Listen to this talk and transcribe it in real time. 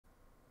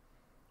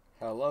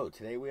Hello,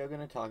 today we are going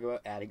to talk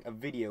about adding a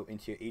video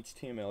into your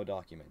HTML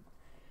document.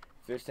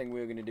 First thing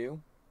we're going to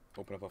do,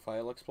 open up a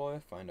file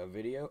explorer, find our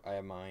video. I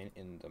have mine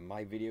in the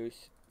My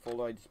Videos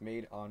folder I just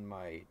made on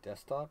my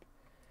desktop.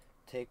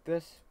 Take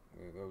this,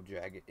 we're going to go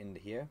drag it into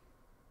here.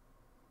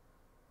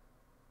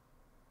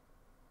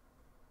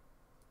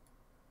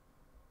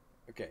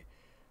 Okay,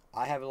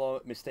 I have a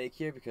little mistake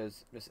here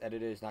because this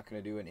editor is not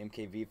going to do an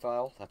MKV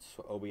file. That's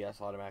what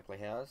OBS automatically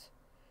has.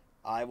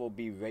 I'm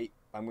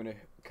going to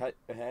cut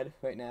ahead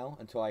right now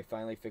until I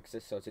finally fix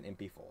this so it's an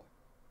MP4.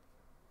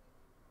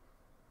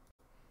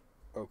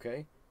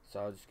 Okay, so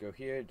I'll just go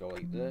here,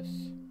 delete this.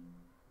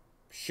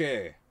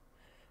 Sure.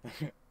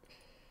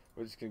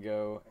 We're just going to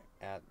go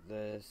at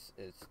this.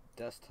 It's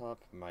desktop,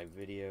 my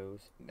videos.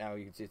 Now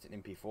you can see it's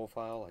an MP4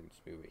 file. I can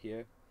just move it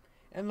here.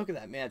 And look at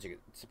that magic,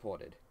 it's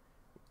supported.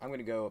 I'm going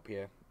to go up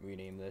here,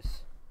 rename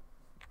this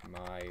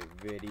my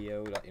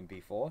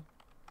video.mp4.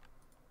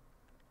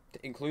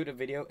 To include a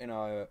video in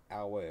our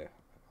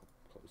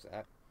close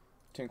that.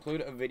 To include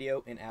a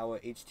video in our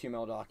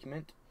HTML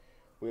document,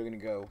 we're going to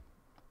go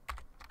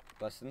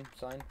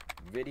 $sign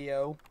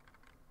video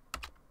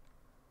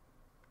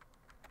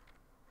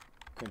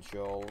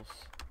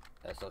controls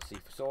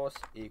SLC for source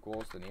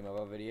equals the name of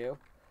our video,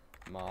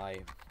 my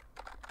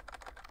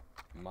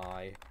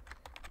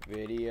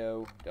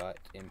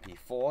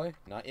video.mp4,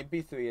 not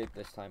mp3 at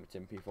this time, it's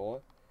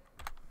mp4,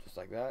 just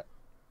like that.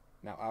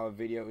 Now our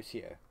video is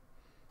here.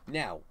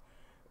 Now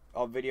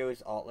our video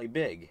is awfully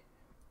big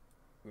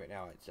right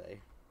now, I'd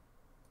say.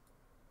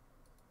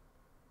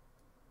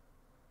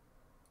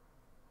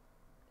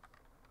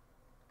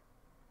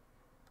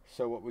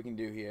 So what we can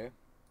do here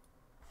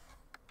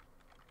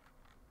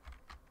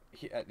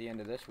at the end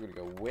of this, we're going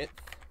to go width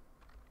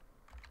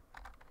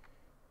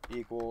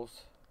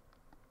equals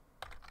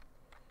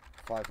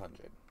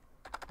 500.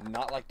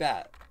 Not like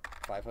that,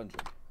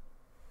 500.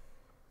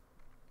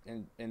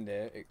 And in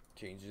there it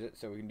changes it,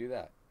 so we can do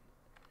that.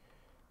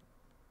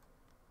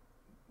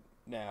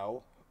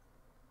 Now,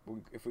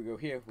 if we go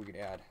here, we can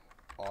add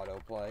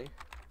autoplay.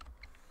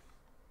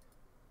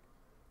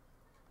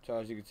 So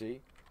as you can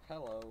see,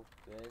 hello,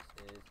 this is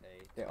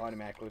it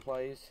automatically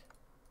plays.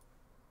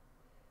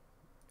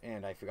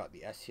 And I forgot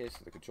the S here so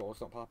the controls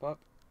don't pop up.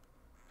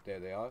 There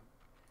they are.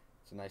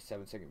 It's a nice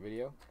 7-second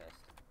video. Test.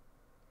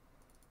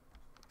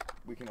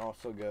 We can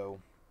also go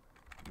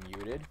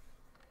muted,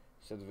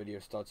 so the video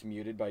starts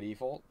muted by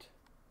default.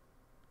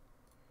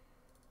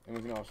 And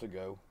we can also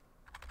go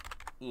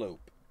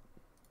loop,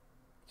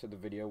 so the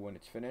video, when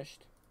it's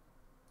finished,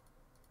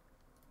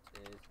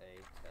 is a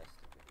test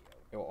video.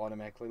 It will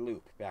automatically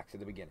loop back to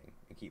the beginning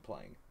and keep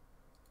playing.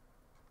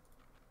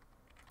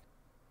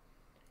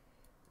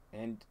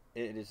 And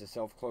it is a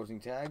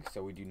self-closing tag,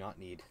 so we do not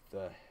need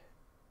the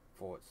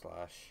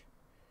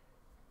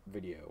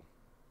 /video.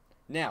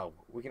 Now,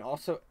 we can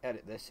also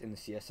edit this in the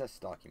CSS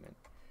document.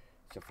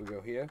 So if we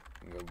go here,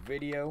 and go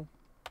video,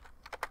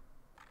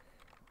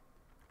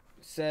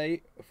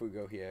 say, if we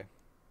go here,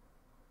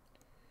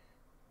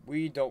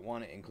 we don't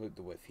want to include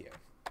the width here.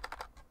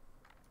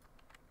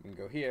 We can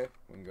go here,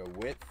 we can go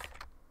width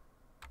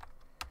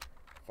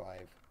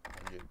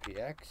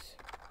 500px,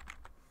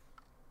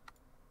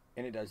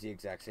 and it does the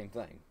exact same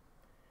thing.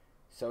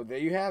 So there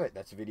you have it.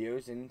 That's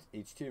videos in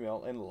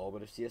HTML and a little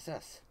bit of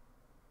CSS.